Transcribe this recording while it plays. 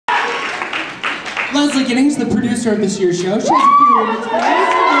Leslie Giddings, the producer of this year's show. She has a few words for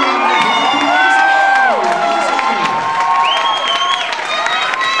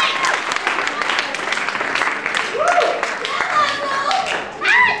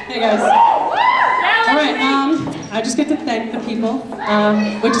Hey guys. All right, I just get to thank the people,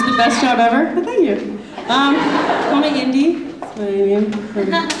 which is the best job ever. But thank you. Call me Indy. That's my name for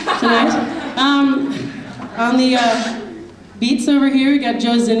tonight. On the beats over here, we got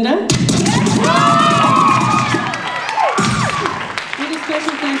Joe Zinda. Big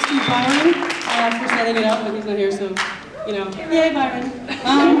special thanks to Byron for setting it up, but he's not here, so you know. Yay, Byron.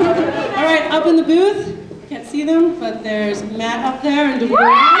 All right, up in the booth. Can't see them, but there's Matt up there and DeVore.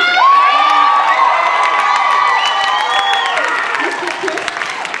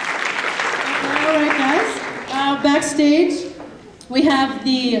 Alright guys, backstage we have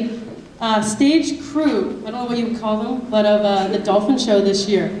the stage crew, I don't know what you would call them, but of the Dolphin Show this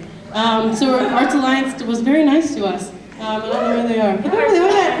year. So Arts Alliance was very nice to us. I don't know where they are. Over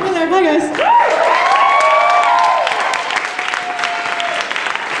there. Hi guys.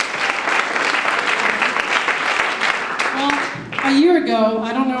 A year ago,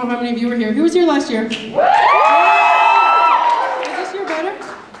 I don't know how many of you were here. Who was here last year? Was this year better?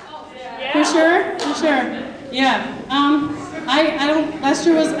 Yeah. For sure? For sure. Yeah. Last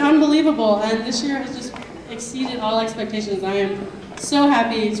year was unbelievable, and this year has just exceeded all expectations. I am so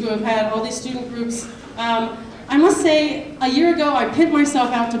happy to have had all these student groups. I must say, a year ago, I pinned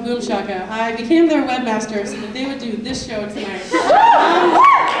myself out to Boom Shaka. I became their webmaster so that they would do this show tonight.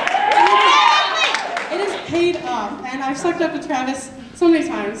 It has paid off, and I've sucked up to Travis so many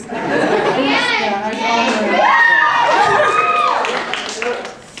times.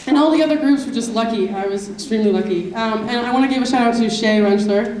 And all the other groups were just lucky. I was extremely lucky. And I want to give a shout out to Shay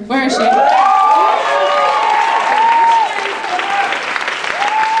Rensselaer. Where is she? It's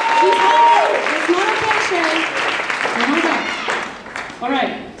not okay, Shay. Oh my God. All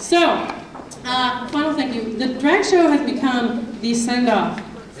right, so, final thank you. The drag show has become the send-off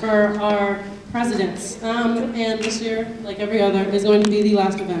for our presidents. And this year, like every other, is going to be the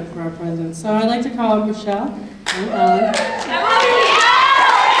last event for our presidents. So I'd like to call up Rachelle and Ellen.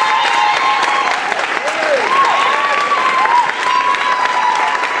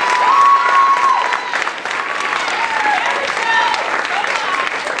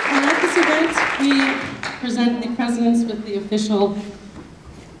 And at this event, we present the presidents with the official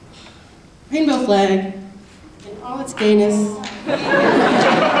rainbow flag in all its gayness.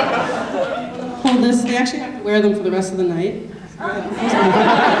 Hold this. They actually have to wear them for the rest of the night.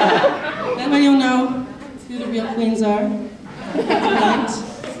 That way you'll know who the real queens are. Tonight.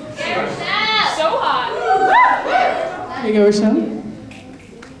 So hot. There you go, Rachelle.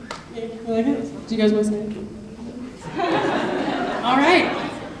 You like it? Do you guys want to say it? All right.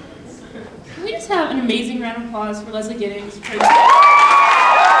 Can we just have an amazing round of applause for Leslie Giddings?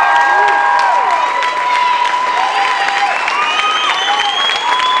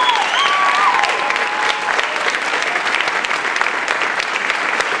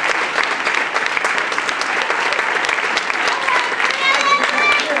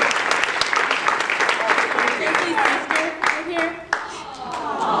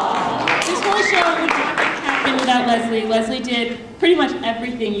 Leslie did pretty much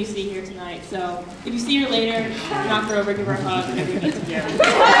everything you see here tonight, so if you see her later, knock her over, give her a hug, and everything together. Alright,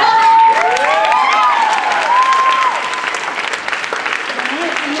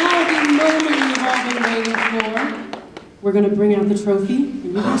 and now the moment you've all been waiting for. We're going to bring out the trophy, and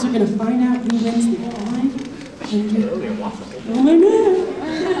you guys are going to find out who wins the prize. Oh my God!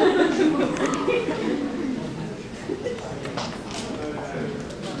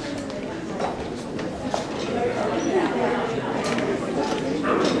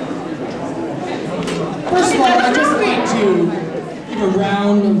 First of all, I just want to give a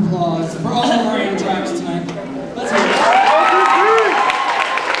round of applause for all of our Amtraks tonight. Let's hear it.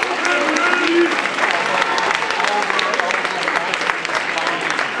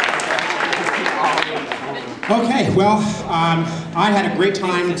 Okay, well, I had a great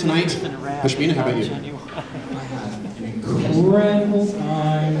time tonight. Pashmina, how about you? I had an incredible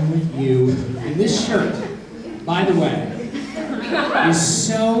time with you. And this shirt, by the way, is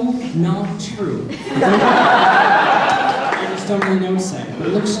so not true. I just don't really know what to say, but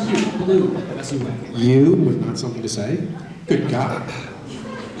it looks cute, blue, as you wear. You with not something to say? Good God.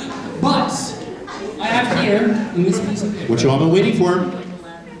 But I have here, in this piece of paper, What you all been waiting for?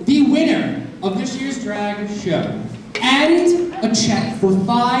 the winner of this year's drag show, and a check for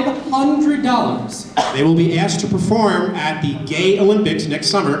 $500. They will be asked to perform at the Gay Olympics next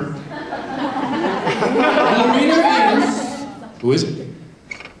summer. The winner is Who is it?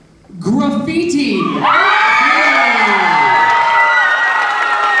 Graffiti. graffiti.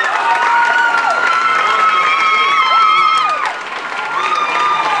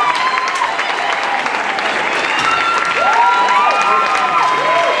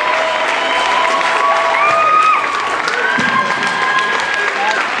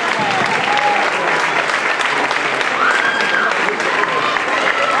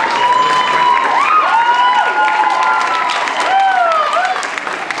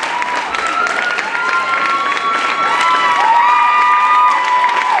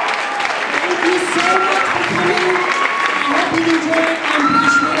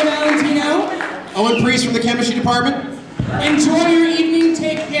 Owen Priest from the chemistry department. Enjoy your evening,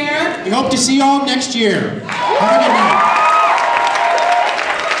 take care. We hope to see you all next year. Have a good night.